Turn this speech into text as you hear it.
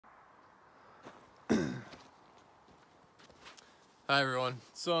Hi everyone.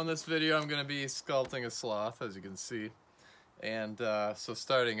 So in this video I'm going to be sculpting a sloth, as you can see. And so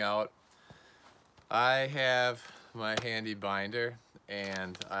starting out, I have my handy binder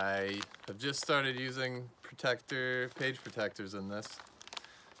and I have just started using page protectors in this.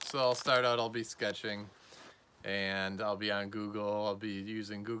 So I'll be sketching and I'll be on Google. I'll be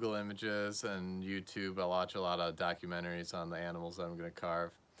using Google Images and YouTube. I'll watch a lot of documentaries on the animals that I'm going to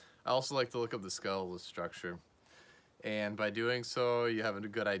carve. I also like to look up the skeletal structure. And by doing so, you have a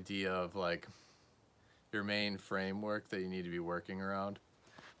good idea of like your main framework that you need to be working around.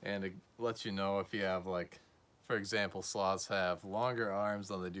 And it lets you know if you have, like, for example, sloths have longer arms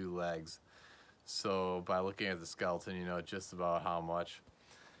than they do legs. So by looking at the skeleton, you know just about how much.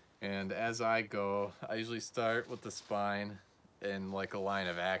 And as I go, I usually start with the spine in like a line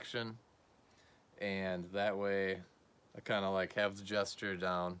of action. And that way I kind of like have the gesture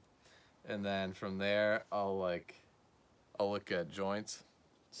down. And then from there, I'll look at joints.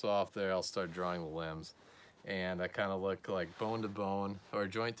 So off there I'll start drawing the limbs, and I kind of look like bone to bone or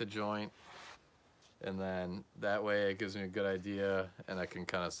joint to joint, and then that way it gives me a good idea and I can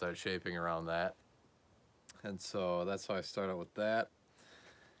kind of start shaping around that. And so that's how I start out with that.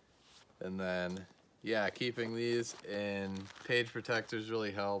 And then yeah, keeping these in page protectors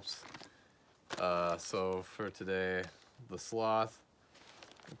really helps. So for today, the sloth,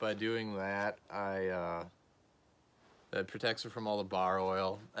 by doing that, that protects it from all the bar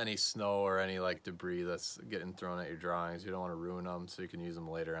oil, any snow or any like debris that's getting thrown at your drawings. You don't want to ruin them, so you can use them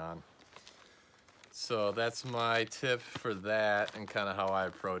later on. So that's my tip for that and kind of how I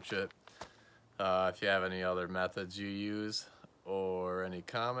approach it. If you have any other methods you use or any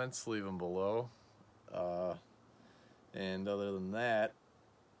comments, leave them below. And other than that,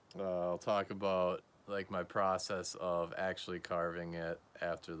 I'll talk about like my process of actually carving it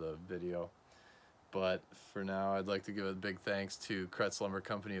after the video. But for now, I'd like to give a big thanks to Kretz Lumber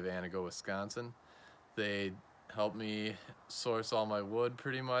Company of Antigo, Wisconsin. They helped me source all my wood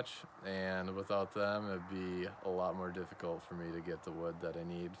pretty much, and without them, it'd be a lot more difficult for me to get the wood that I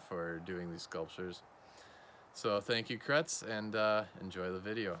need for doing these sculptures. So thank you, Kretz, and enjoy the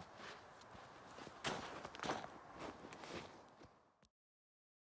video.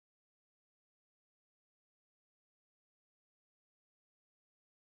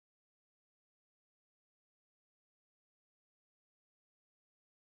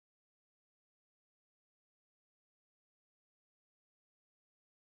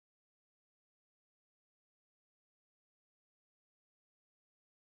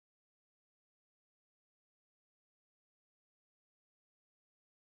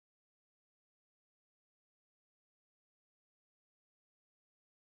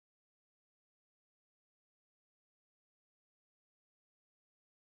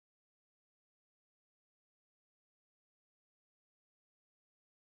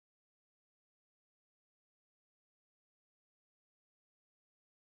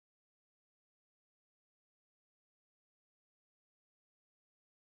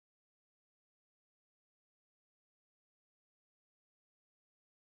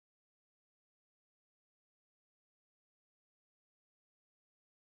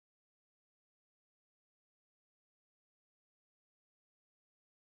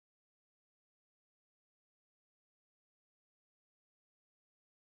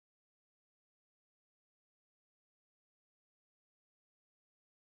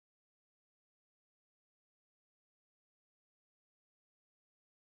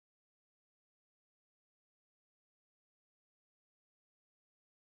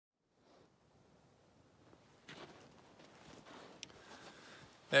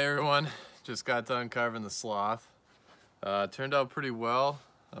 Hey everyone, just got done carving the sloth. Turned out pretty well.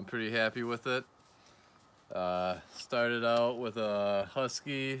 I'm pretty happy with it. Started out with a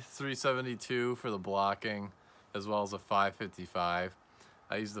Husky 372 for the blocking, as well as a 555.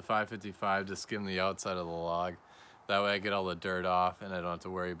 I use the 555 to skim the outside of the log. That way I get all the dirt off and I don't have to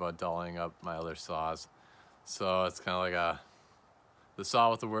worry about dulling up my other saws. So it's kind of like the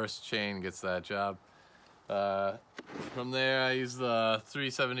saw with the worst chain gets that job. From there I use the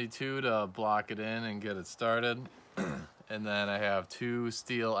 372 to block it in and get it started. And then I have two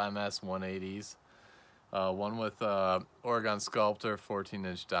steel MS 180s. One with Oregon Sculptor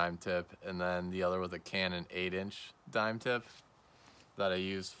 14-inch dime tip, and then the other with a Canon 8-inch dime tip that I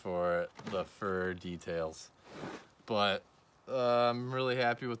use for the fur details. But I'm really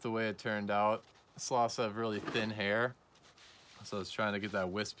happy with the way it turned out. Sloths have really thin hair, so I was trying to get that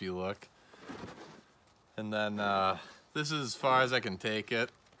wispy look. And then this is as far as I can take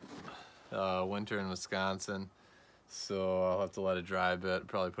it. Winter in Wisconsin, so I'll have to let it dry a bit,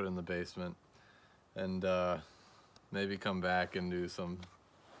 probably put it in the basement. And maybe come back and do some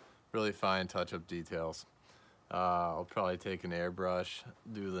really fine touch-up details. I'll probably take an airbrush,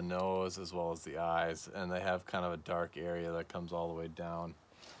 do the nose as well as the eyes, and they have kind of a dark area that comes all the way down.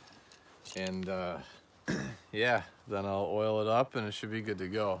 And yeah, then I'll oil it up and it should be good to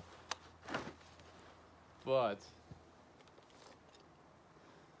go. But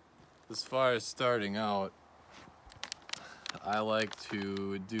as far as starting out, I like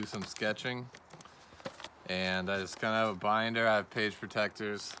to do some sketching, and I just kind of have a binder. I have page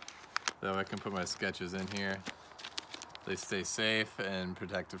protectors that I can put my sketches in here. They stay safe and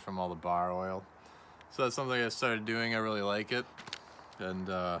protected from all the bar oil. So that's something I started doing. I really like it. And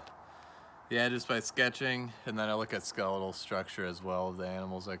yeah, just by sketching, and then I look at skeletal structure as well of the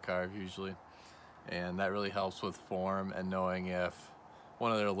animals I carve usually. And that really helps with form and knowing if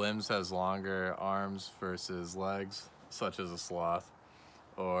one of their limbs has longer arms versus legs, such as a sloth,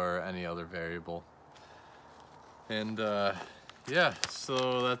 or any other variable. And yeah,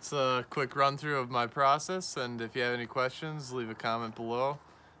 so that's a quick run through of my process, and if you have any questions, leave a comment below,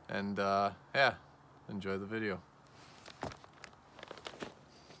 and yeah, enjoy the video.